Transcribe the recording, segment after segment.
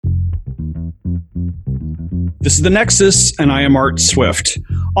This is The Nexus, and I am Art Swift.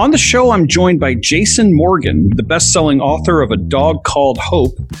 On the show, I'm joined by Jason Morgan, the best-selling author of A Dog Called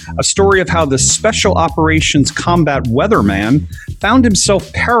Hope, a story of how the Special Operations Combat Weatherman found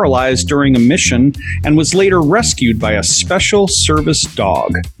himself paralyzed during a mission and was later rescued by a special service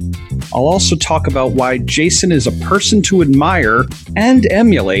dog. I'll also talk about why Jason is a person to admire and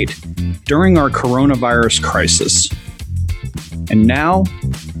emulate during our coronavirus crisis. And now,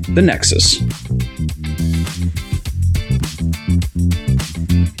 The Nexus.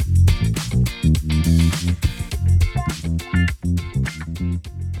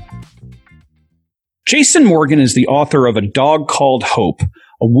 Jason Morgan is the author of A Dog Called Hope,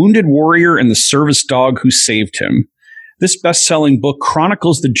 a wounded warrior and the service dog who saved him. This best-selling book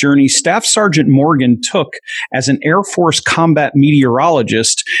chronicles the journey Staff Sergeant Morgan took as an Air Force combat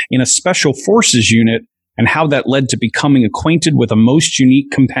meteorologist in a Special Forces unit and how that led to becoming acquainted with a most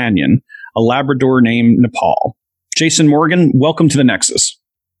unique companion, a Labrador named Napal. Jason Morgan, welcome to The Nexus.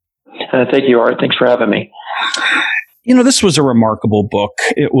 Thank you, Art. Thanks for having me. You know, this was a remarkable book.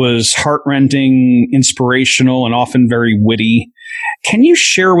 It was heart-rending, inspirational, and often very witty. Can you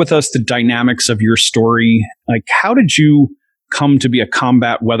share with us the dynamics of your story? Like, how did you come to be a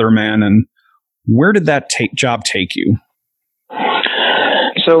combat weatherman, and where did that job take you?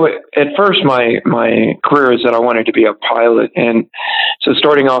 So at first, my career is that I wanted to be a pilot. And so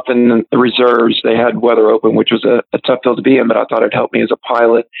starting off in the reserves, they had weather open, which was a tough field to be in, but I thought it'd help me as a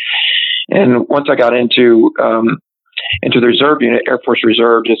pilot. And once I got into the reserve unit, Air Force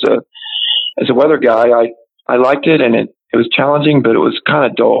Reserve, as a weather guy, I liked it, and it was challenging, but it was kind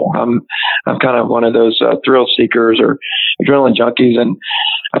of dull. I'm kind of one of those thrill seekers or adrenaline junkies, and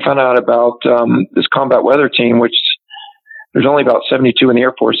I found out about this combat weather team, which there's only about 72 in the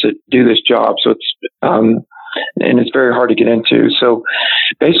Air Force that do this job, so it's and it's very hard to get into. So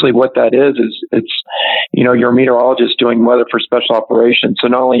basically, what that is it's you're a meteorologist doing weather for special operations. So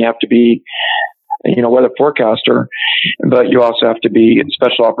not only you have to be weather forecaster, but you also have to be a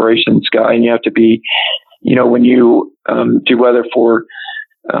special operations guy, and you have to be, when you do weather for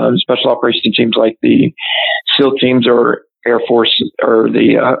special operations teams like the SEAL teams or Air Force or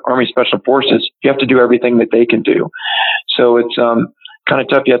the Army Special Forces, you have to do everything that they can do. So it's kind of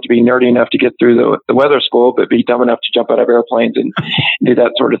tough. You have to be nerdy enough to get through the weather school, but be dumb enough to jump out of airplanes and do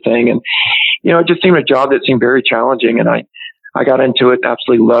that sort of thing. And, it just seemed a job that seemed very challenging, and I got into it,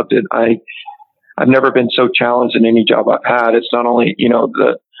 absolutely loved it. I've never been so challenged in any job I've had. It's not only, you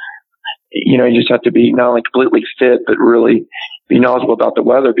just have to be not only completely fit, but really be knowledgeable about the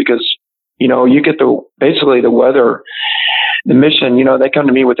weather, because, you get basically the weather, the mission, they come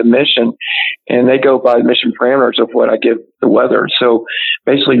to me with a mission and they go by the mission parameters of what I give the weather. So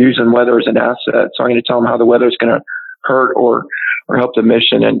basically using weather as an asset. So I'm going to tell them how the weather is going to hurt or help the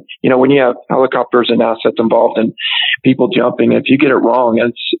mission. And, when you have helicopters and assets involved and people jumping, if you get it wrong,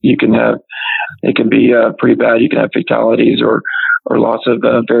 it can be pretty bad. You can have fatalities or loss of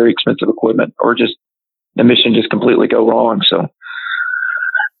very expensive equipment, or just the mission just completely go wrong. So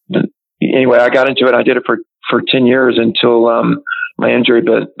anyway, I got into it. I did it for 10 years until my injury,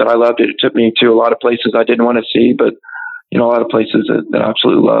 but I loved it. It took me to a lot of places I didn't want to see, but a lot of places that I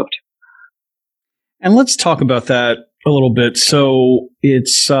absolutely loved. And let's talk about that a little bit. So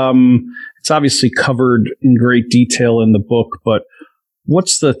it's obviously covered in great detail in the book, but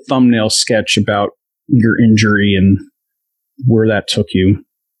what's the thumbnail sketch about your injury and where that took you?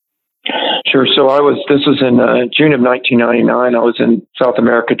 Sure. So this was in June of 1999. I was in South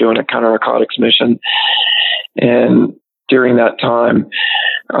America doing a counter-narcotics mission. And during that time,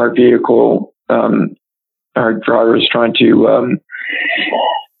 our vehicle, our driver was trying to,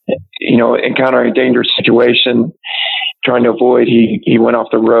 encounter a dangerous situation, trying to avoid, he went off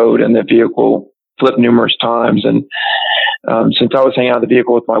the road and the vehicle flipped numerous times. And since I was hanging out of the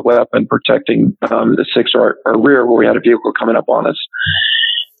vehicle with my weapon, protecting the six or our rear where we had a vehicle coming up on us,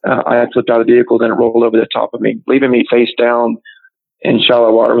 I had flipped out of the vehicle, then it rolled over the top of me, leaving me face down in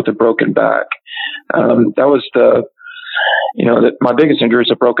shallow water with a broken back. That was my biggest injury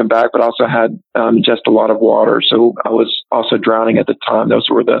is a broken back, but also had just a lot of water. So I was also drowning at the time. Those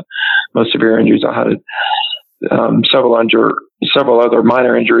were the most severe injuries. I had several other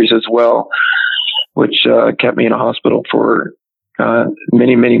minor injuries as well, which kept me in a hospital for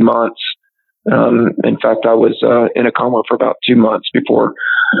many, many months. In fact, I was in a coma for about 2 months before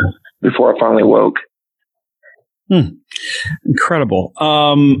I finally woke. Incredible.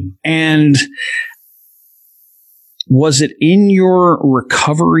 And was it in your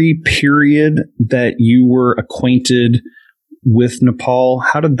recovery period that you were acquainted with Napal?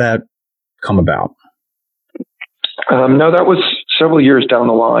 How did that come about? No, that was several years down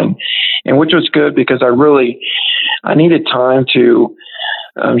the line. and which was good because I needed time to,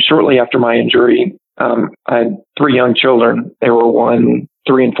 shortly after my injury, I had 3 young children. They were 1,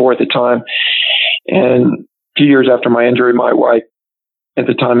 3, and 4 at the time. And a few years after my injury, my wife at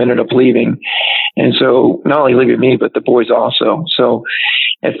the time ended up leaving. And so not only leaving me, but the boys also. So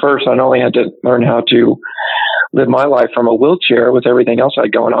at first, I not only had to learn how to live my life from a wheelchair with everything else I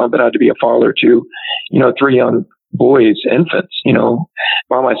had going on, but I had to be a father to, 3 young boys, infants,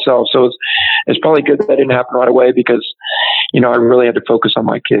 by myself. So it's probably good that didn't happen right away because, I really had to focus on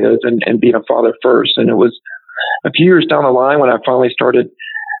my kids and being a father first. And it was a few years down the line when I finally started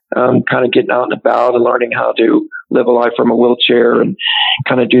kind of getting out and about and learning how to live a life from a wheelchair and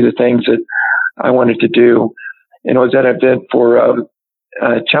kind of do the things that I wanted to do. And I was at an event for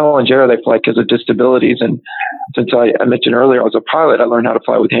Challenge Air. They fly because of disabilities. And since I mentioned earlier, I was a pilot, I learned how to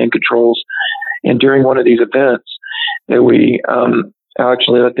fly with hand controls. And during one of these events that we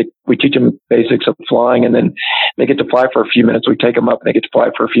we teach them basics of flying, and then they get to fly for a few minutes. We take them up and they get to fly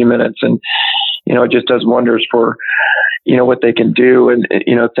for a few minutes. And, it just does wonders for, what they can do. And,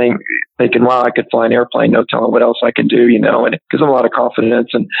 think they can, wow, I could fly an airplane, no telling what else I can do, and it gives them a lot of confidence.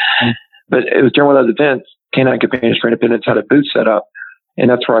 And, but it was during one of those events, Canine Companions for Independence had a booth set up. And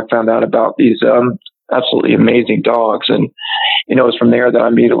that's where I found out about these absolutely amazing dogs. And, it was from there that I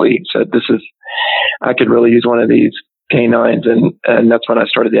immediately said, I could really use one of these canines. And that's when I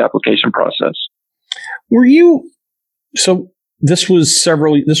started the application process. So this was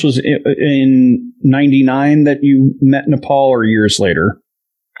in 99 that you met Napal, or years later?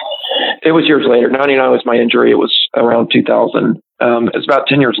 It was years later. 99 was my injury. It was around 2000. It's about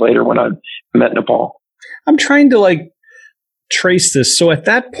 10 years later when I met Napal. I'm trying to trace this. So at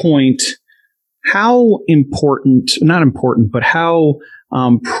that point, how prevalent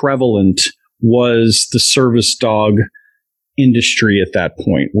was the service dog industry at that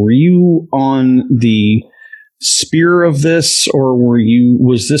point? Were you on the spear of this, or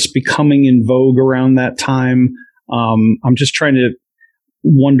was this becoming in vogue around that time? I'm just trying to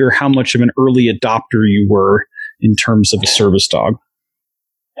wonder how much of an early adopter you were in terms of a service dog.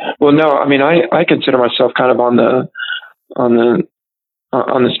 Well, no, I mean, I consider myself kind of on the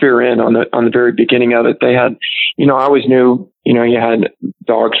spear end, on the very beginning of it. They had, I always knew, you had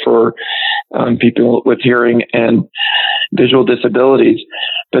dogs for people with hearing and visual disabilities,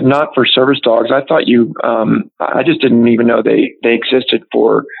 but not for service dogs. I thought I just didn't even know they existed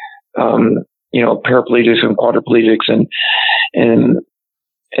for, paraplegics and quadriplegics and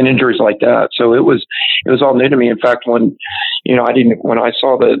injuries like that. So it was all new to me. In fact, when I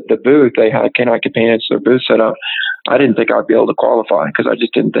saw the booth, they had Canine Companions, their booth set up, I didn't think I'd be able to qualify because I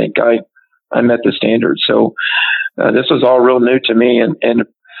just didn't think I met the standards. So this was all real new to me.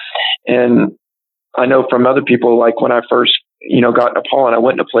 And I know from other people, like when I first, got Napal and I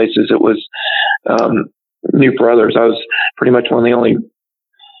went to places, it was new for others. I was pretty much one of the only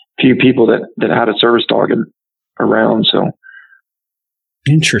few people that had a service dog around. So.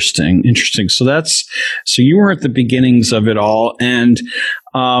 Interesting. So you were at the beginnings of it all. And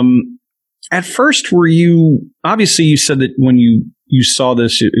at first, obviously you said that when you saw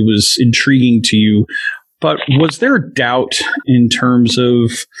this, it was intriguing to you, but was there doubt in terms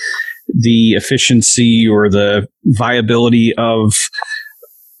of the efficiency or the viability of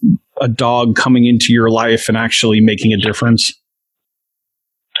a dog coming into your life and actually making a difference?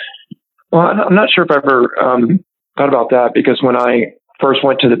 Well, I'm not sure if I ever thought about that, because when I first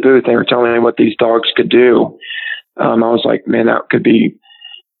went to the booth, they were telling me what these dogs could do. I was like, man, that could be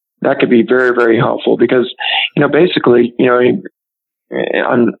very, very helpful, because, basically,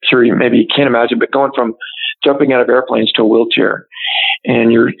 I'm sure you can't imagine, but going from jumping out of airplanes to a wheelchair,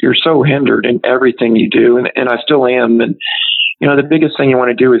 and you're so hindered in everything you do. And I still am. And, the biggest thing you want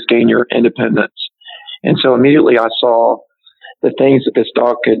to do is gain your independence. And so immediately I saw the things that this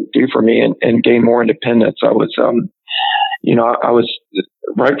dog could do for me and gain more independence. I was, I was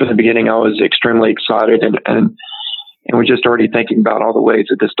right from the beginning, I was extremely excited and was just already thinking about all the ways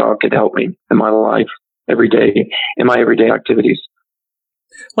that this dog could help me in my life every day, in my everyday activities.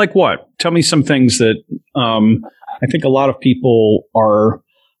 Like what? Tell me some things that I think a lot of people are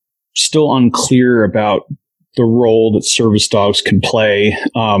still unclear about the role that service dogs can play.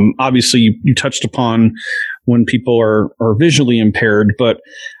 Obviously, you touched upon when people are visually impaired, but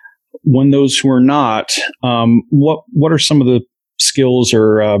when those who are not, what are some of the skills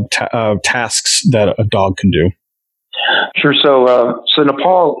or tasks that a dog can do? Sure. So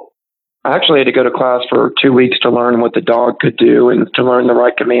Nepal, I actually had to go to class for 2 weeks to learn what the dog could do and to learn the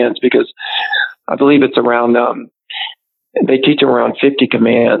right commands, because I believe it's around, they teach around 50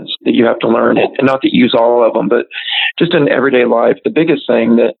 commands that you have to learn, and not that you use all of them, but just in everyday life. The biggest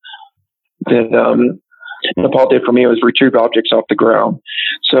thing that that Nepal did for me was retrieve objects off the ground.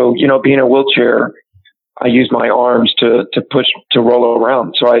 So, being in a wheelchair, I use my arms to push, to roll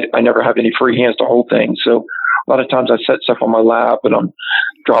around. So I never have any free hands to hold things. So a lot of times I set stuff on my lap, and I'm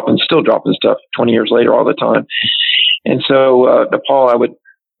still dropping stuff 20 years later all the time. And so, Nepal, I would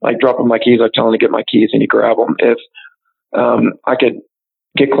drop him my keys. I'd tell him to get my keys and he'd grab them. If, I could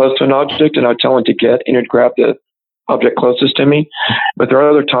get close to an object and I'd tell him to get, and he'd grab the object closest to me. But there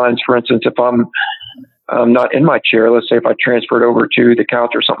are other times, for instance, if I'm not in my chair, let's say if I transferred over to the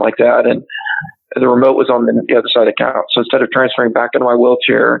couch or something like that, and the remote was on the other side of the couch. So instead of transferring back into my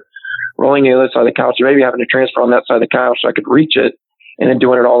wheelchair, rolling the other side of the couch, or maybe having to transfer on that side of the couch so I could reach it, and then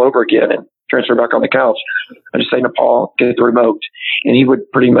doing it all over again and transfer back on the couch, I just say, Nepal, get the remote. And he would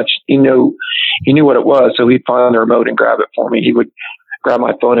pretty much, he knew what it was. So he'd find the remote and grab it for me. He would grab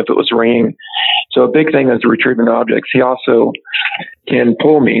my phone if it was ringing. So a big thing is retrieving objects. He also can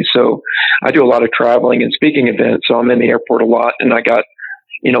pull me. So I do a lot of traveling and speaking events. So I'm in the airport a lot, and I got,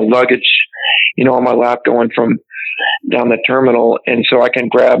 luggage, on my lap going from down the terminal. And so I can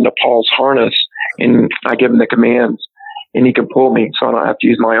grab Nepal's harness and I give him the commands, and he can pull me. So I don't have to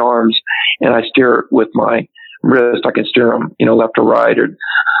use my arms, and I steer it with my wrist. I can steer him, left or right, or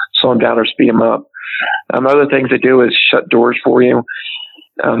slow him down or speed him up. Other things to do is shut doors for you,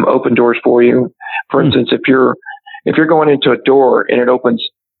 open doors for you. For instance, if you're going into a door and it opens,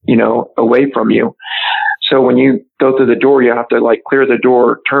 away from you. So when you go through the door, you have to clear the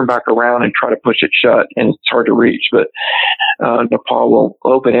door, turn back around and try to push it shut, and it's hard to reach. But Nepal will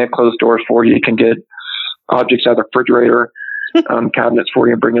open and close doors for you. You can get objects out of the refrigerator, cabinets for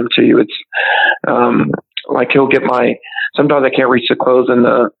you and bring them to you. It's he'll get sometimes I can't reach the clothes in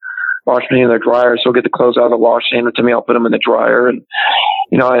the wash machine and the dryer, so he'll get the clothes out of the wash, hand it to me, I'll put them in the dryer. And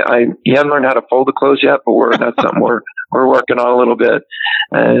he hasn't learned how to fold the clothes yet, but that's something we're working on a little bit.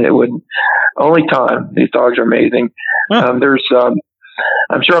 And it would only time. These dogs are amazing. Huh.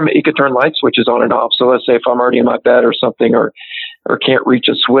 I'm sure he could turn light switches on and off. So let's say if I'm already in my bed or something, or can't reach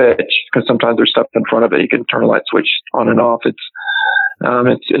a switch, because sometimes there's stuff in front of it, you can turn a light switch on and off.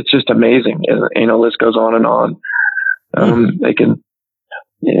 It's just amazing. List goes on and on. They can.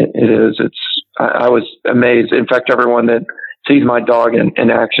 It is. I was amazed. In fact, everyone that sees my dog in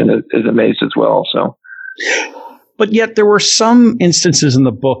action is amazed as well. So, but yet there were some instances in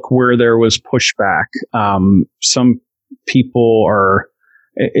the book where there was pushback. Some people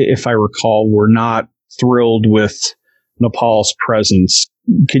if I recall, were not thrilled with Nepal's presence.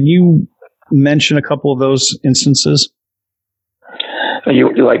 Can you mention a couple of those instances?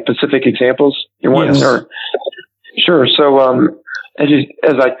 You like specific examples? Yes. Sure. So,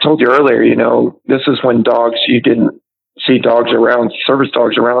 as I told you earlier, this is when you didn't see dogs around, service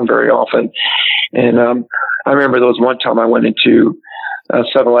dogs around very often. And I remember there was one time I went into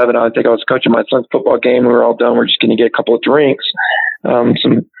 7-Eleven. I think I was coaching my son's football game. We were all done. We're just going to get a couple of drinks, some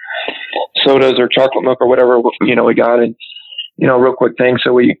sodas or chocolate milk or whatever, we got. And, real quick thing.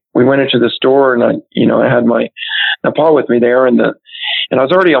 So we went into the store, and I had my Nepal with me there, and I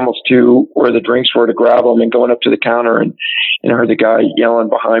was already almost to where the drinks were to grab them, and going up to the counter, and I heard the guy yelling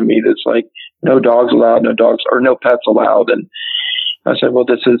behind me that's like, no dogs allowed, no dogs, or no pets allowed. And I said, well,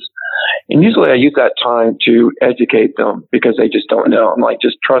 and usually I use that time to educate them, because they just don't know. I'm like,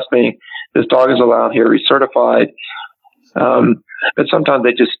 just trust me, this dog is allowed here. He's certified. But sometimes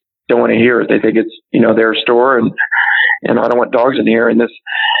they just don't want to hear it. They think it's, their store, and I don't want dogs in here. And this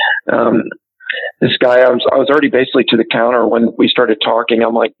guy, I was already basically to the counter when we started talking.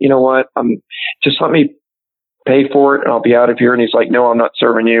 I'm like, you know what? Just let me pay for it and I'll be out of here. And he's like, no, I'm not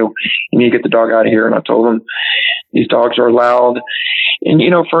serving you. You need to get the dog out of here. And I told him these dogs are loud. And,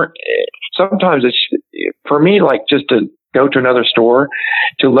 sometimes it's for me, just to go to another store,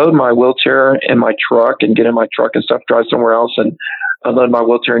 to load my wheelchair in my truck and get in my truck and stuff, drive somewhere else and unload my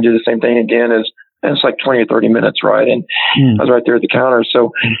wheelchair and do the same thing again and it's 20 or 30 minutes, right? And I was right there at the counter.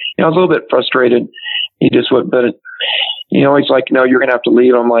 So, I was a little bit frustrated. He just would, but, he's like, no, you're going to have to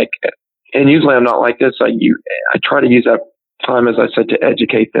leave. I'm like, and usually I'm not like this. I try to use that time, as I said, to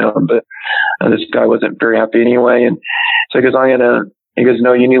educate them, but this guy wasn't very happy anyway. And so he goes, he goes,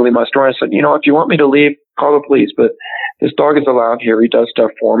 no, you need to leave my store. I said, if you want me to leave, call the police, but this dog is allowed here. He does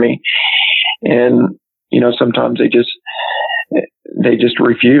stuff for me. And, sometimes they just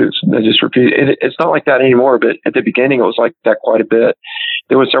refuse. They just refuse. It's not like that anymore, but at the beginning it was like that quite a bit.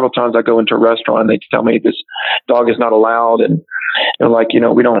 There were several times I go into a restaurant and they tell me this dog is not allowed, and they're like,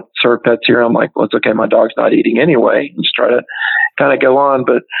 we don't serve pets here. I'm like, well, it's okay. My dog's not eating anyway. Just try to kind of go on,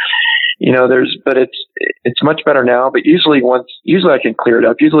 but it's much better now. But usually I can clear it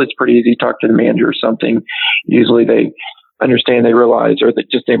up. Usually it's pretty easy. Talk to the manager or something. Usually they understand, they realize, or that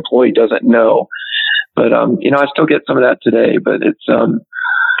just the employee doesn't know. But, I still get some of that today, but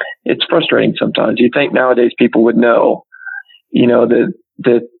it's frustrating sometimes. You think nowadays people would know,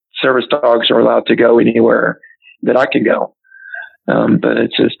 that service dogs are allowed to go anywhere that I can go. But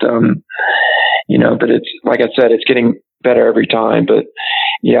it's just, but it's, like I said, it's getting better every time. But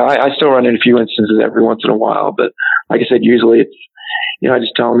yeah, I still run into a few instances every once in a while. But like I said, usually it's, I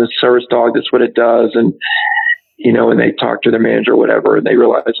just tell them this service dog, that's what it does. And, and they talk to their manager or whatever, and they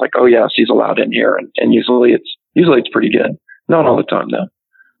realize like, oh yeah, she's allowed in here. And usually it's pretty good. Not all the time though.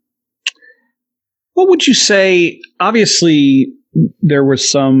 What would you say? Obviously,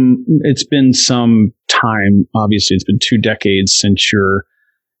 it's been some time. Obviously, it's been 2 decades since your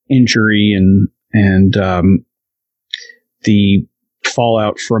injury and the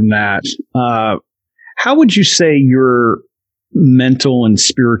fallout from that. How would you say your mental and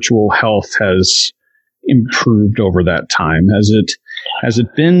spiritual health has improved over that time? Has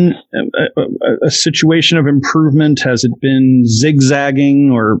it been a situation of improvement? Has it been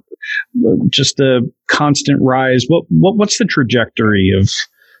zigzagging or just a constant rise? What's the trajectory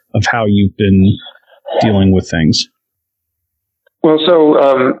of how you've been dealing with things? Well,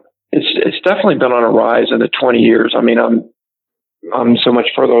 so it's definitely been on a rise in the 20 years. I mean, I'm so much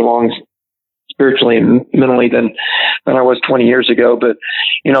further along spiritually and mentally than I was 20 years ago. But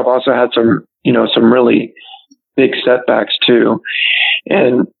I've also had some really big setbacks too.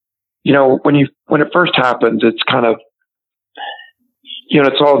 And when it first happens, it's kind of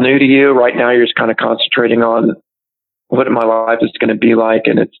it's all new to you. Right now, you're just kind of concentrating on what my life is going to be like,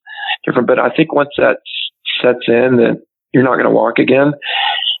 and it's different. But I think once that sets in, that you're not going to walk again.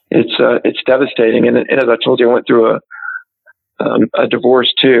 It's devastating. And as I told you, I went through a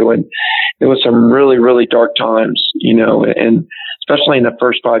divorce too, and it was some really, really dark times, and especially in the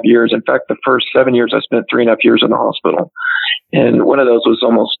first 5 years. In fact, the first 7 years, I spent 3.5 years in the hospital, and one of those was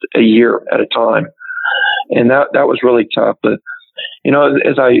almost a year at a time, and that was really tough. But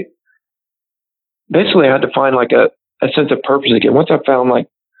as I basically had to find like a sense of purpose again. Once I found like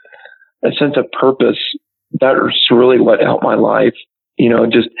a sense of purpose, that was really what helped my life,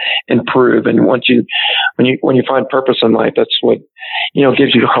 just improve. And when you find purpose in life, that's what,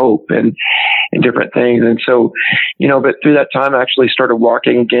 gives you hope and different things. And so, but through that time, I actually started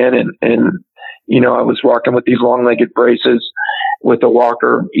walking again. And I was walking with these long-legged braces with a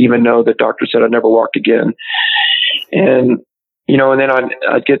walker, even though the doctor said I'd never walk again. And, and then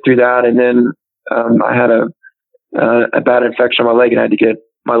I'd get through that. And then, I had a bad infection on my leg and I had to get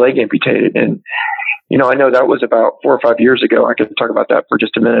my leg amputated. And, I know that was about 4 or 5 years ago. I could talk about that for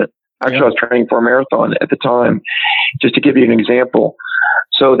just a minute. Actually, I was training for a marathon at the time, just to give you an example.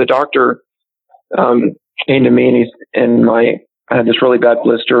 So the doctor came to me and I had this really bad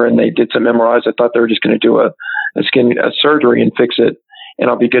blister, and they did some MRIs. I thought they were just going to do a surgery and fix it, and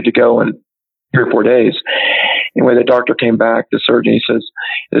I'll be good to go in 3 or 4 days. Anyway, the doctor came back, the surgeon, he says,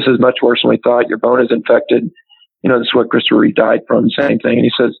 "This is much worse than we thought. Your bone is infected. This is what Christopher Reed died from," same thing. And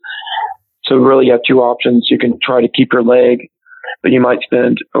he says, "So really you have 2 options. You can try to keep your leg, but you might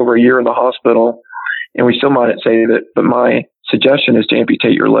spend over a year in the hospital, and we still might say that, but my suggestion is to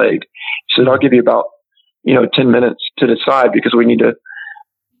amputate your leg." He said, "I'll give you about, 10 minutes to decide, because we need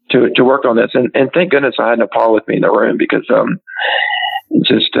to work on this." And thank goodness I had Napal with me in the room, because,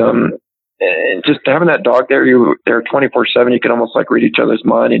 just having that dog there, they're 24/7. You can almost like read each other's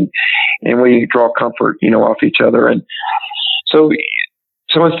mind, and we draw comfort, off each other. And so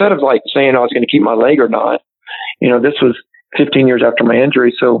instead of like saying I was going to keep my leg or not, this was 15 years after my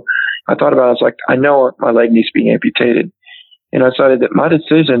injury. So I thought about it. I was like, I know my leg needs to be amputated. And I decided that my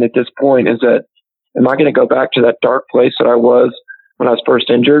decision at this point is that, am I going to go back to that dark place that I was when I was first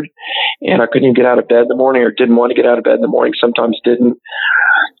injured, and I couldn't even get out of bed in the morning, or didn't want to get out of bed in the morning, sometimes didn't?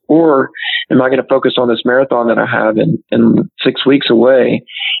 Or am I going to focus on this marathon that I have in 6 weeks away,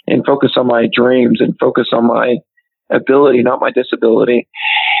 and focus on my dreams and focus on my ability, not my disability?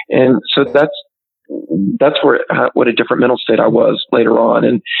 And so that's what a different mental state I was later on.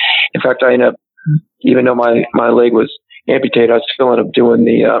 And in fact, I ended up, even though my leg was amputated, I still ended up doing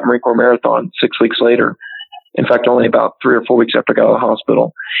the Marine Corps Marathon 6 weeks later. In fact, only about 3 or 4 weeks after I got out of the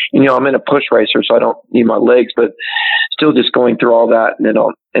hospital. And, I'm in a push racer, so I don't need my legs, but still just going through all that,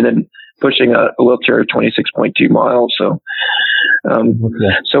 and then pushing a wheelchair at 26.2 miles. So,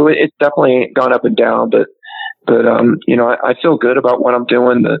 so it's definitely gone up and down, but I feel good about what I'm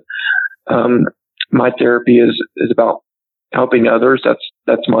doing. My therapy is about helping others.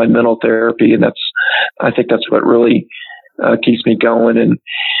 That's my mental therapy. And I think that's what really keeps me going. And,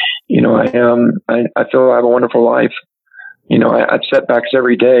 I feel I have a wonderful life. I have setbacks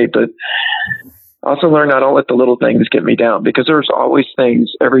every day, but also learned I don't let the little things get me down, because there's always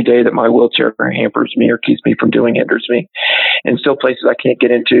things every day that my wheelchair hampers me or keeps me from doing, hinders me. And still places I can't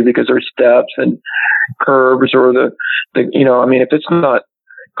get into because there's steps and curbs or if it's not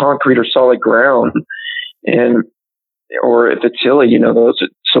concrete or solid ground, or if it's hilly, those are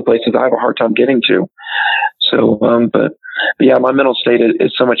some places I have a hard time getting to. So, but yeah, my mental state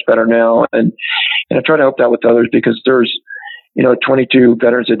is so much better now. And I try to help that with others, because there's, 22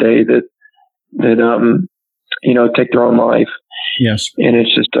 veterans a day that take their own life. Yes. And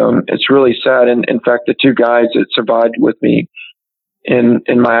it's just, it's really sad. And in fact, the two guys that survived with me in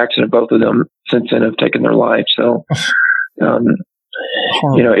my accident, both of them since then have taken their life. So,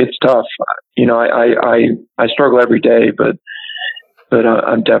 it's tough. I struggle every day, but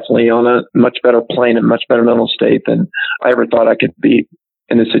I'm definitely on a much better plane and much better mental state than I ever thought I could be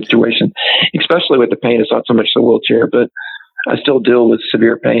in this situation, especially with the pain. It's not so much the wheelchair, but I still deal with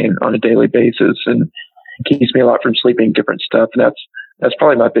severe pain on a daily basis, and it keeps me a lot from sleeping, different stuff. And that's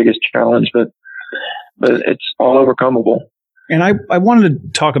probably my biggest challenge, but it's all overcomable. And I wanted to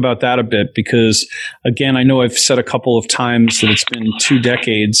talk about that a bit, because, again, I know I've said a couple of times that it's been 2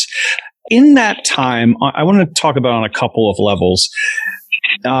 decades. In that time, I want to talk about on a couple of levels.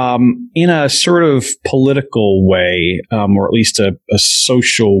 In a sort of political way, or at least a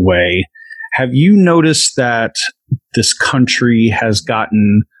social way, have you noticed that this country has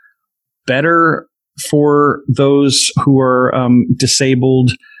gotten better for those who are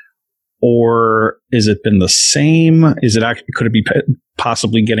disabled? Or is it been the same? Could it be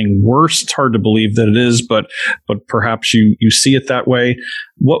possibly getting worse? It's hard to believe that it is, but perhaps you see it that way.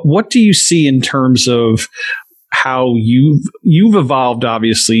 What do you see in terms of how you've evolved,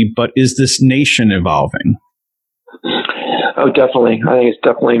 obviously, but is this nation evolving? Oh, definitely. I think it's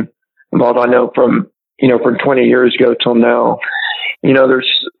definitely evolved. I know from 20 years ago till now, there's,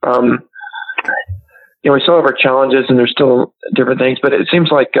 we still have our challenges and there's still different things, but it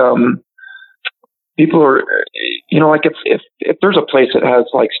seems like, people are, like if there's a place that has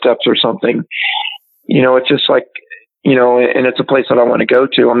like steps or something, it's just like, and it's a place that I want to go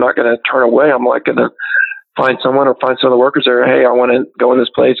to, I'm not going to turn away. I'm like going to find someone or find some of the workers there. Hey, I want to go in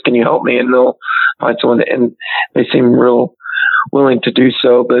this place. Can you help me? And they'll find someone, and they seem real willing to do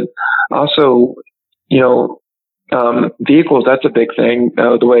so. But also, vehicles, that's a big thing.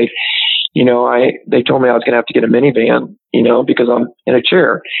 The way, they told me I was going to have to get a minivan, because I'm in a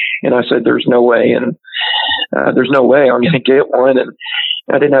chair. And I said, there's no way. And there's no way I'm going to get one. And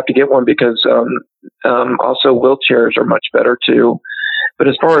I didn't have to get one because also wheelchairs are much better too. But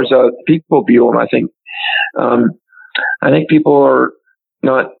as far as people view them, I think people are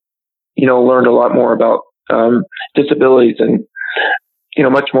not, learned a lot more about disabilities and,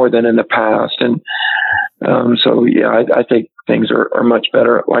 much more than in the past. And so, yeah, I think things are much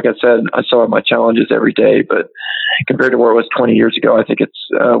better. Like I said, I still have my challenges every day, but compared to where it was 20 years ago, I think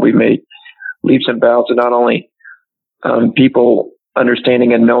we've made leaps and bounds, and not only people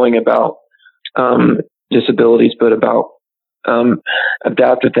understanding and knowing about disabilities, but about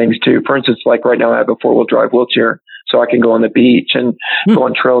adaptive things too. For instance, like right now I have a 4-wheel drive wheelchair, so I can go on the beach and go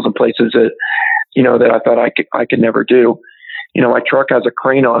on trails and places that, that I thought I could never do. My truck has a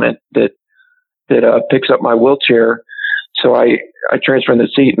crane on it that picks up my wheelchair. So I transfer in the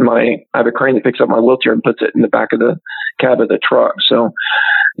seat, and I have a crane that picks up my wheelchair and puts it in the back of the cab of the truck. So,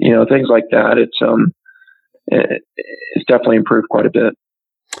 things like that. It's definitely improved quite a bit.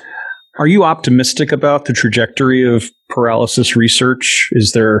 Are you optimistic about the trajectory of paralysis research?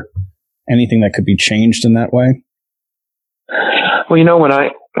 Is there anything that could be changed in that way? Well, when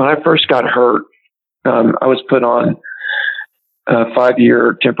I first got hurt, I was put on a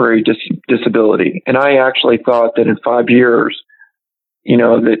 5-year temporary disability. And I actually thought that in 5 years,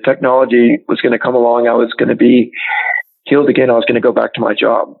 the technology was going to come along. I was going to be healed again. I was going to go back to my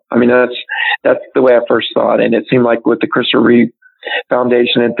job. I mean, that's the way I first thought. And it seemed like with the Christopher Reeve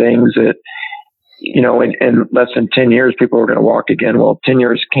Foundation and things that, in less than 10 years, people were going to walk again. Well, 10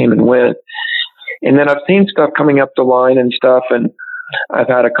 years came and went. And then I've seen stuff coming up the line and stuff. And I've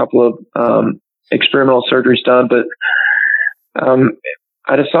had a couple of experimental surgeries done, but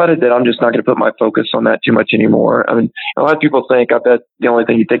I decided that I'm just not going to put my focus on that too much anymore. I mean, a lot of people think, I bet the only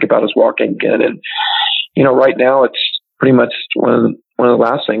thing you think about is walking again. And, right now it's pretty much one of the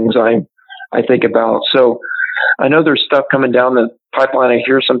last things I think about. So I know there's stuff coming down the pipeline. I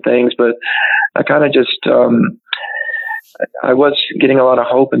hear some things, but I kind of just, I was getting a lot of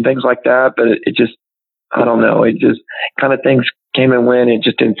hope and things like that, but it just, I don't know. It just kind of things came and went. It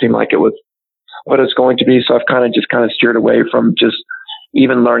just didn't seem like it was what it's going to be. So I've kind of steered away from just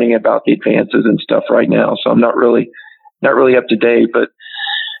even learning about the advances and stuff right now. So I'm not really up to date, but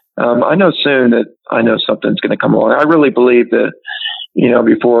I know soon that I know something's going to come along. I really believe that,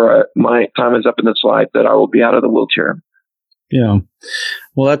 before my time is up in this life, that I will be out of the wheelchair. Yeah.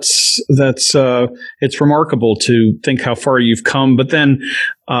 Well, that's it's remarkable to think how far you've come, but then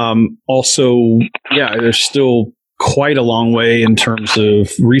also, yeah, there's still quite a long way in terms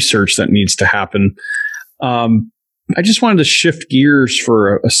of research that needs to happen. I just wanted to shift gears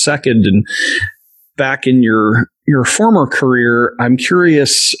for a second, and back in your former career, I'm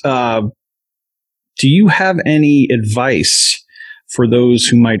curious, do you have any advice for those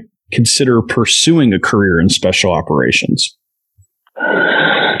who might consider pursuing a career in special operations?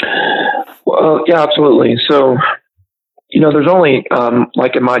 Well, yeah, absolutely. So, there's only,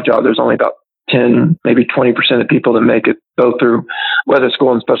 like in my job, there's only about 10, maybe 20% of people that make it go through weather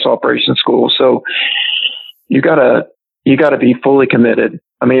school and special operations school. So you gotta be fully committed.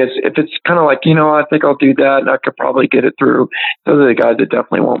 I mean, if it's kind of like, I think I'll do that and I could probably get it through, those are the guys that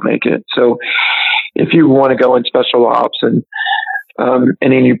definitely won't make it. So if you want to go in special ops and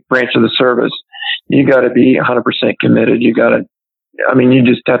in any branch of the service, you got to be 100% committed. You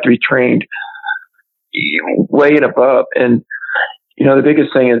just have to be trained way and above. And, the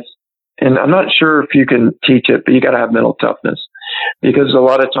biggest thing is, and I'm not sure if you can teach it, but you got to have mental toughness, because a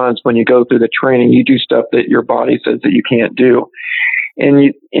lot of times when you go through the training, you do stuff that your body says that you can't do.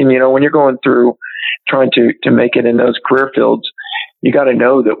 And when you're going through trying to make it in those career fields, you got to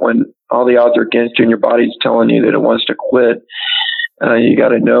know that when all the odds are against you and your body's telling you that it wants to quit, you got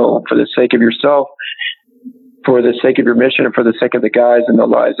to know, for the sake of yourself, for the sake of your mission, and for the sake of the guys and the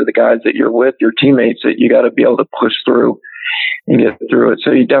lives of the guys that you're with, your teammates, that you got to be able to push through and get through it.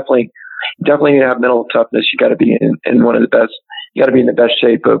 So you definitely need to have mental toughness. You got to be in one of the best. You got to be in the best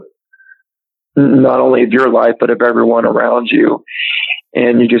shape of not only of your life, but of everyone around you.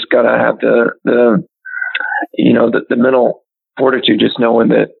 And you just got to have the mental fortitude, just knowing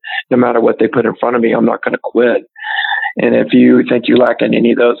that no matter what they put in front of me, I'm not going to quit. And if you think you lack in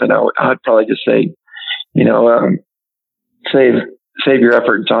any of those, then I'd probably just say, save your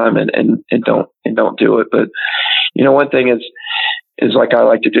effort and time and don't do it. But, one thing is like I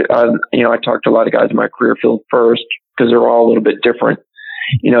like to do, I talk to a lot of guys in my career field first, because they're all a little bit different,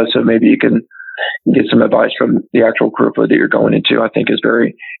 so maybe you can get some advice from the actual career field that you're going into. I think is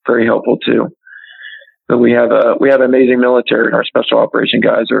very, very helpful too. But we have amazing military, and our special operation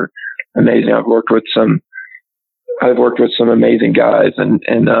guys are amazing. I've worked with some amazing guys, and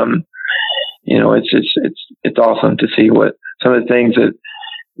it's awesome to see what some of the things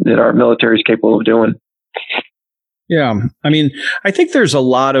that our military is capable of doing. Yeah. I mean, I think there's a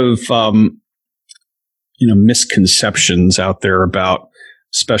lot of, misconceptions out there about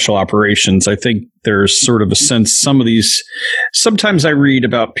special operations. I think there's sort of a sense, sometimes I read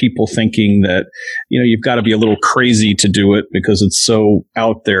about people thinking that, you've got to be a little crazy to do it because it's so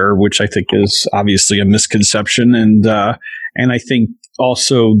out there, which I think is obviously a misconception. And I think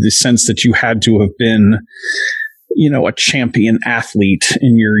also the sense that you had to have been, a champion athlete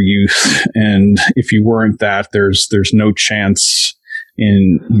in your youth. And if you weren't that, there's no chance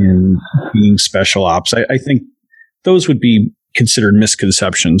in being special ops. I think those would be considered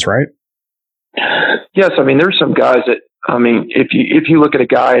misconceptions, right? Yes. I mean, there's some guys that, if you look at a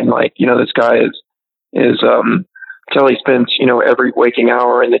guy and this guy is till he spends, every waking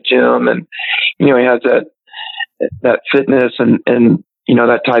hour in the gym, and, he has that fitness and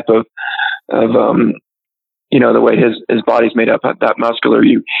that type of the way his body's made up, that muscular,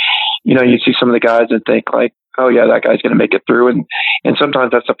 you see some of the guys and think like, oh yeah, that guy's going to make it through. And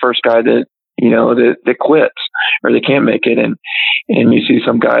sometimes that's the first guy that, that quits or they can't make it. And you see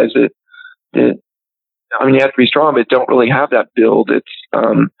some guys that you have to be strong, but don't really have that build. It's,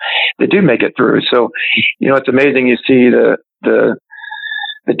 they do make it through. So, it's amazing. You see the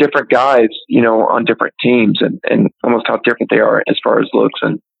different guys, on different teams and almost how different they are as far as looks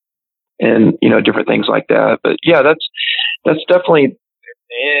and different things like that. But yeah, that's definitely,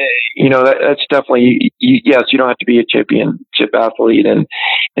 that's definitely, yes, you don't have to be a championship athlete and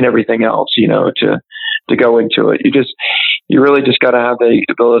everything else, to go into it. You really just got to have the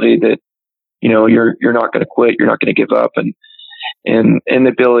ability that, you're not going to quit. You're not going to give up and the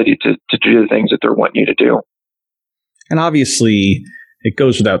ability to do the things that they're wanting you to do. And obviously it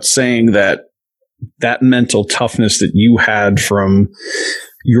goes without saying that mental toughness that you had from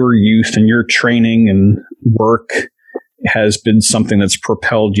your youth and your training and work has been something that's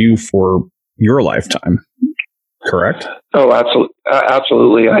propelled you for your lifetime, correct? Oh, absolutely.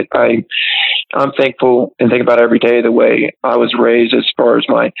 Absolutely. I'm thankful and think about every day the way I was raised, as far as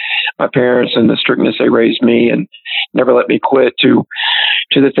my parents and the strictness they raised me and never let me quit, to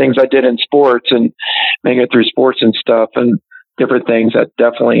the things I did in sports and making it through sports and stuff. And different things that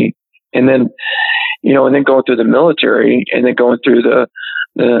definitely, and then, and then going through the military and then going through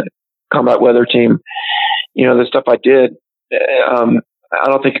the combat weather team, the stuff I did, I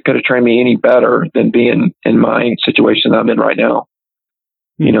don't think it could have trained me any better than being in my situation that I'm in right now.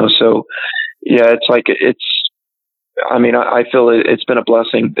 So yeah, I feel it's been a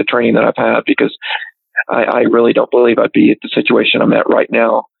blessing, the training that I've had, because I really don't believe I'd be at the situation I'm at right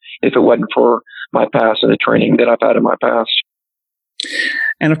now if it wasn't for my past and the training that I've had in my past.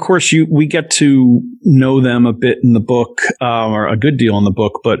 And of course, we get to know them a bit in the book, or a good deal in the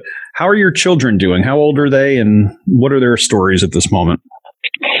book. But how are your children doing? How old are they, and what are their stories at this moment?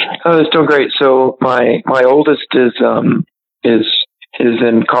 It's doing great. So my oldest is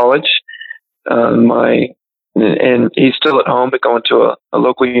in college. And he's still at home, but going to a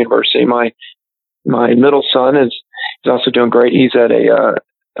local university. My middle son is also doing great. He's at a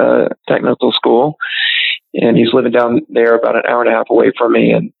technical school, and he's living down there about an hour and a half away from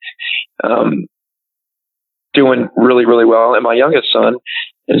me, and doing really, really well. And my youngest son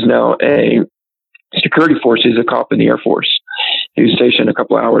is now a security force. He's a cop in the Air Force. He was stationed a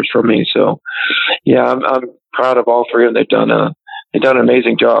couple of hours from me. So yeah, I'm proud of all three of them. They've done an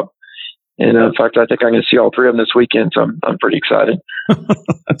amazing job. And in fact, I think I'm going to see all three of them this weekend. So I'm pretty excited.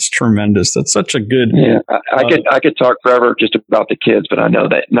 That's tremendous. That's such a good. Yeah, I could talk forever just about the kids, but I know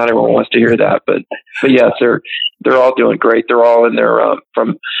that not everyone wants to hear that. But yes, they're all doing great. They're all in their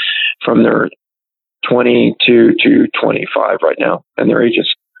from their 22 to 25 right now, and their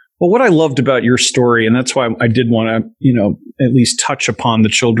ages. Well, what I loved about your story, and that's why I did want to, at least touch upon the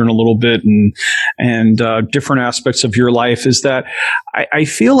children a little bit and different aspects of your life, is that I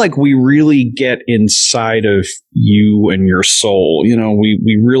feel like we really get inside of you and your soul.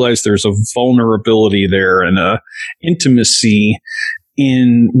 We realize there's a vulnerability there and a intimacy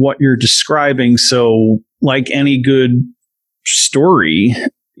in what you're describing. So, like any good story,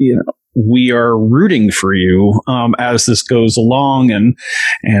 we are rooting for you as this goes along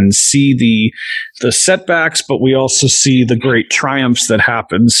and see the setbacks, but we also see the great triumphs that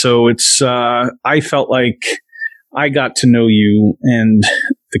happen. So it's I felt like I got to know you and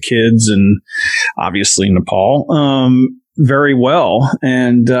the kids and obviously Nepal very well,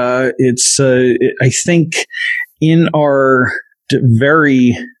 and I think in our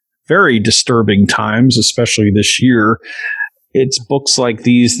very, very disturbing times, especially this year, it's books like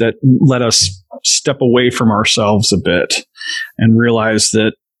these that let us step away from ourselves a bit and realize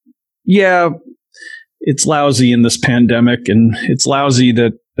that, yeah, it's lousy in this pandemic, and it's lousy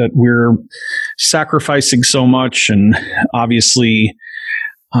that we're sacrificing so much. And obviously,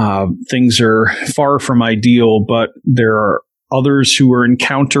 things are far from ideal, but there are others who are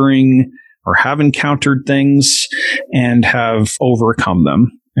encountering or have encountered things and have overcome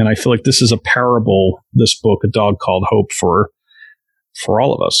them. And I feel like this is a parable, this book, A Dog Called Hope, for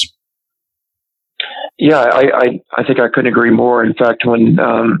all of us. Yeah, I think I couldn't agree more. In fact, when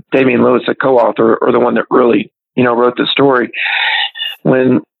Damian Lewis, the co-author, or the one that really, wrote the story,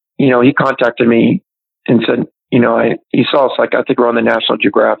 when, he contacted me and said, he saw us, like, I think we're on the National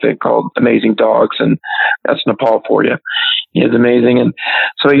Geographic, called Amazing Dogs, and that's Nepal for you. It's amazing. And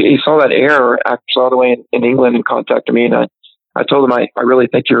so he saw that air actually all the way in England and contacted me. And I told him, I really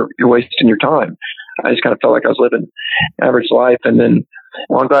think you're wasting your time. I just kind of felt like I was living average life. And then,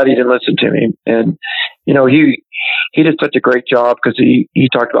 well, I'm glad he didn't listen to me. And, he did such a great job, because he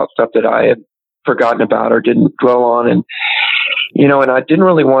talked about stuff that I had forgotten about or didn't dwell on. And, and I didn't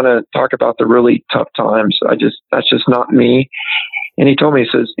really want to talk about the really tough times. That's just not me. And he told me, he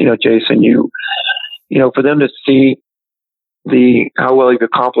says, Jason, for them to see how well you've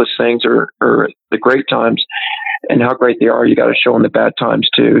accomplished things or the great times and how great they are, you got to show them the bad times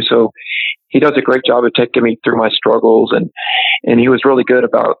too. So he does a great job of taking me through my struggles, and he was really good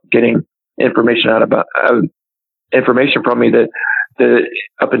about getting information information from me that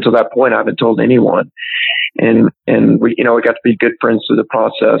up until that point I haven't told anyone. And we got to be good friends through the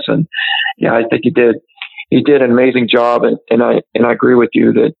process. And yeah, I think he did an amazing job. And I agree with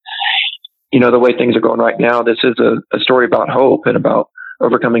you that, the way things are going right now, this is a story about hope and about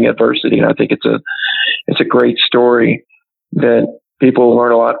overcoming adversity. And I think it's a great story that people will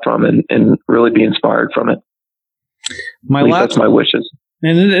learn a lot from and really be inspired from it. That's my wishes.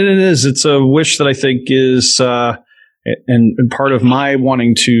 And it is. It's a wish that I think is, and part of my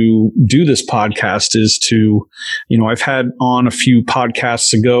wanting to do this podcast is to, I've had on a few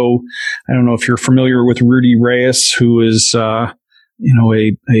podcasts ago. I don't know if you're familiar with Rudy Reyes, who is, a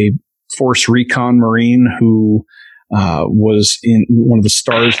Force Recon Marine who was in one of the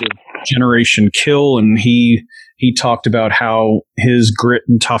stars of Generation Kill, and he talked about how his grit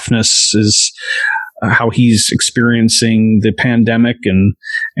and toughness is how he's experiencing the pandemic, and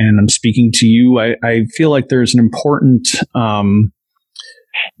I'm speaking to you. I feel like there's an important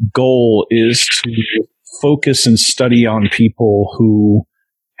goal is to focus and study on people who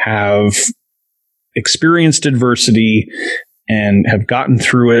have experienced adversity and have gotten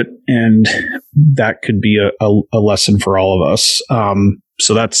through it, and that could be a lesson for all of us.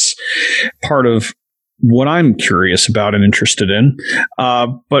 So that's part of what I'm curious about and interested in.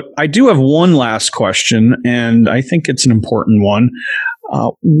 But I do have one last question, and I think it's an important one.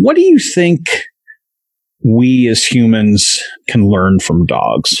 What do you think we as humans can learn from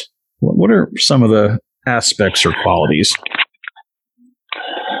dogs? What are some of the aspects or qualities?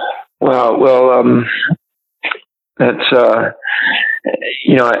 Well, that's, I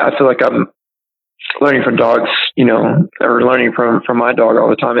feel like I'm learning from dogs, or learning from my dog all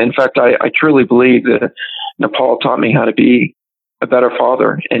the time. In fact, I truly believe that Napal taught me how to be a better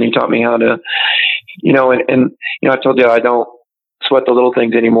father, and he taught me how to, I told you I don't sweat the little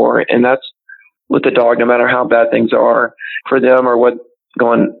things anymore. And that's with the dog, no matter how bad things are for them or what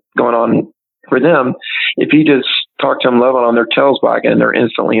going on for them. If you just talk to them, love on their tails wagging, they're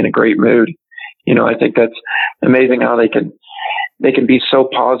instantly in a great mood. I think that's amazing how they can be so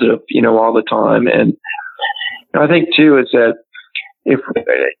positive, all the time. And I think too is that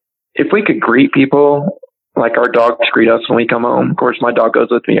if we could greet people like our dogs greet us when we come home. Of course, my dog goes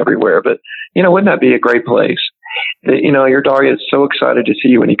with me everywhere, but wouldn't that be a great place? That, your dog is so excited to see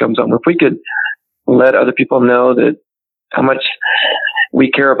you when he comes home. If we could let other people know that how much we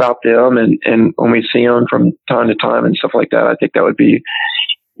care about them, and when we see them from time to time and stuff like that, I think that would be,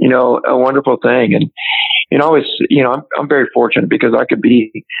 a wonderful thing. And always, I'm very fortunate because I could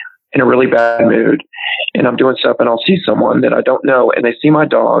be in a really bad mood and I'm doing stuff and I'll see someone that I don't know and they see my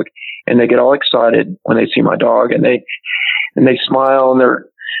dog and they get all excited when they see my dog and they smile and they're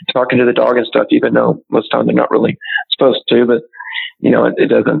talking to the dog and stuff, even though most times they're not really supposed to, but it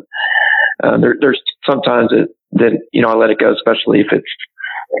doesn't, there's sometimes that I let it go, especially if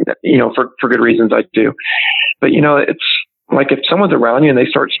it's, for good reasons I do. But, it's like if someone's around you and they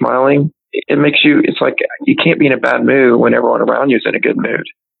start smiling, it's like you can't be in a bad mood when everyone around you is in a good mood.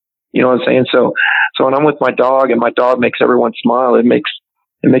 You know what I'm saying? So when I'm with my dog and my dog makes everyone smile, it makes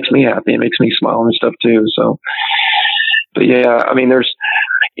me happy. It makes me smile and stuff too. So, but yeah, I mean, there's,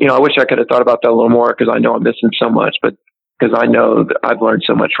 I wish I could have thought about that a little more because I know I'm missing so much, but because I know that I've learned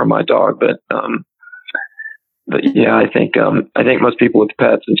so much from my dog, but yeah, I think most people with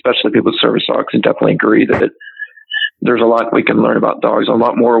pets, especially people with service dogs, can definitely agree that there's a lot we can learn about dogs, a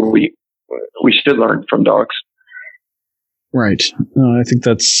lot more we should learn from dogs. Right. I think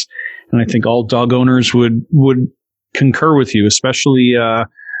and I think all dog owners would concur with you, especially,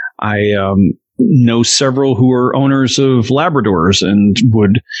 I know several who are owners of Labradors and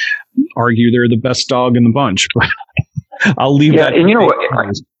would argue they're the best dog in the bunch, but I'll leave that. And you know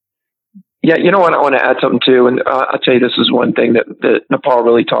what? Yeah. You know what? I want to add something too. And I'll tell you, this is one thing that Napal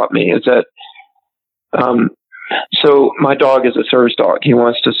really taught me is that, so my dog is a service dog. He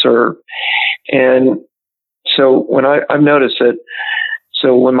wants to serve. And so when I've noticed that,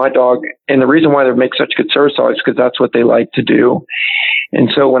 so when my dog, and the reason why they make such good service dogs is because that's what they like to do. And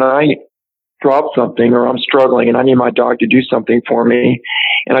so when I drop something or I'm struggling and I need my dog to do something for me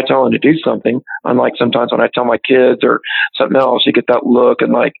and I tell him to do something, unlike sometimes when I tell my kids or something else, you get that look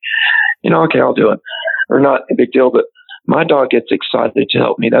and like, okay, I'll do it, or not a big deal, but my dog gets excited to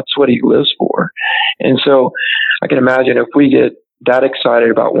help me. That's what he lives for. And so I can imagine if we get that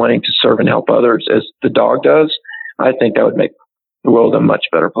excited about wanting to serve and help others as the dog does, I think that would make the world a much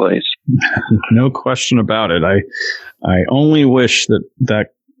better place. No question about it. I only wish that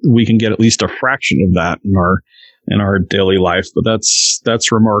we can get at least a fraction of that in our daily life, but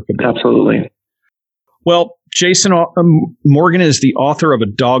that's remarkable. Absolutely. Well, Jason Morgan is the author of A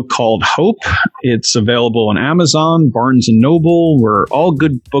Dog Called Hope. It's available on Amazon, Barnes & Noble, where all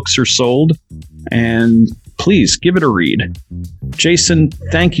good books are sold. And please give it a read. Jason,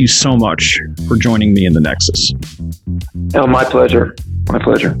 thank you so much for joining me in the Nexus. Oh, my pleasure. My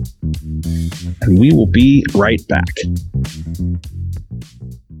pleasure. And we will be right back.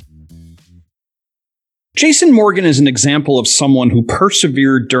 Jason Morgan is an example of someone who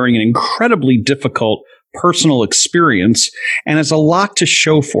persevered during an incredibly difficult personal experience and has a lot to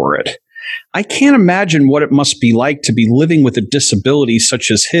show for it. I can't imagine what it must be like to be living with a disability such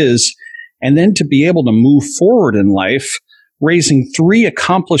as his and then to be able to move forward in life, raising 3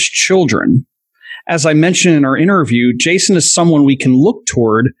 accomplished children. As I mentioned in our interview, Jason is someone we can look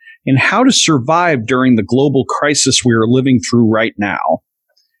toward in how to survive during the global crisis we are living through right now.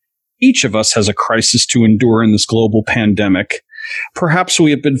 Each of us has a crisis to endure in this global pandemic, Perhaps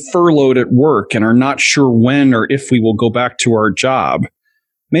we have been furloughed at work and are not sure when or if we will go back to our job.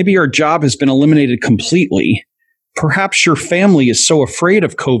 Maybe our job has been eliminated completely. Perhaps your family is so afraid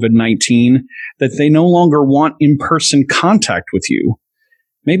of COVID-19 that they no longer want in-person contact with you.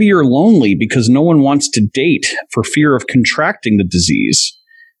 Maybe you're lonely because no one wants to date for fear of contracting the disease.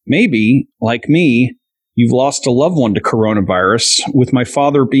 Maybe, like me, you've lost a loved one to coronavirus, with my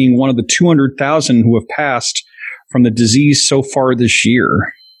father being one of the 200,000 who have passed from the disease so far this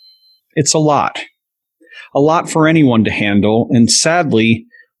year. It's a lot for anyone to handle, and sadly,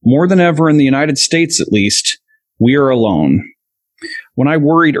 more than ever in the United States at least, we are alone. When I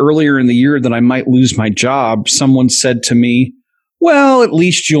worried earlier in the year that I might lose my job, someone said to me, "Well, at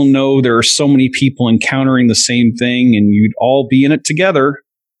least you'll know there are so many people encountering the same thing and you'd all be in it together."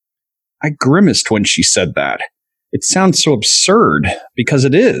 I grimaced when she said that. It sounds so absurd, because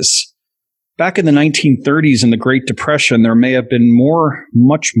it is. Back in the 1930s and the Great Depression, there may have been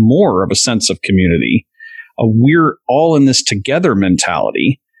much more of a sense of community, a we're all in this together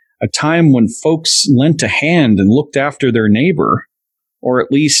mentality, a time when folks lent a hand and looked after their neighbor. Or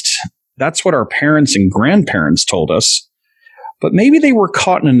at least, that's what our parents and grandparents told us. But maybe they were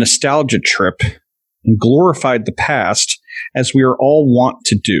caught in a nostalgia trip and glorified the past, as we are all wont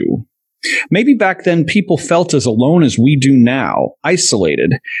to do. Maybe back then people felt as alone as we do now,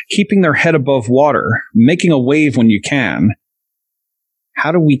 isolated, keeping their head above water, making a wave when you can.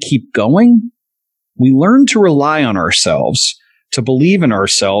 How do we keep going? We learn to rely on ourselves, to believe in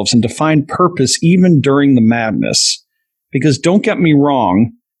ourselves, and to find purpose even during the madness. Because don't get me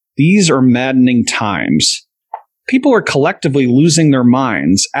wrong, these are maddening times. People are collectively losing their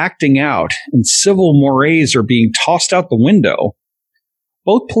minds, acting out, and civil mores are being tossed out the window.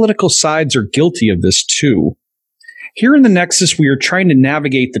 Both political sides are guilty of this too. Here in the Nexus, we are trying to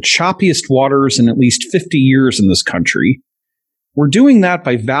navigate the choppiest waters in at least 50 years in this country. We're doing that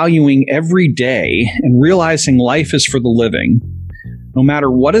by valuing every day and realizing life is for the living. No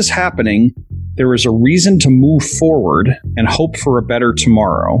matter what is happening, there is a reason to move forward and hope for a better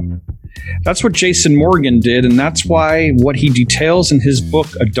tomorrow. That's what Jason Morgan did, and that's why what he details in his book,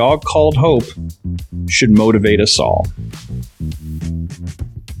 A Dog Called Hope, should motivate us all.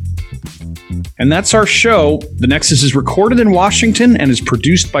 And that's our show. The Nexus is recorded in Washington and is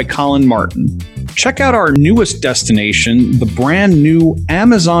produced by Colin Martin. Check out our newest destination, the brand new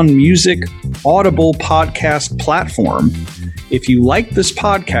Amazon Music Audible podcast platform. If you like this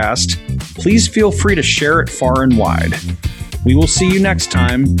podcast, please feel free to share it far and wide. We will see you next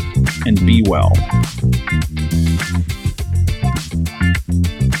time, and be well.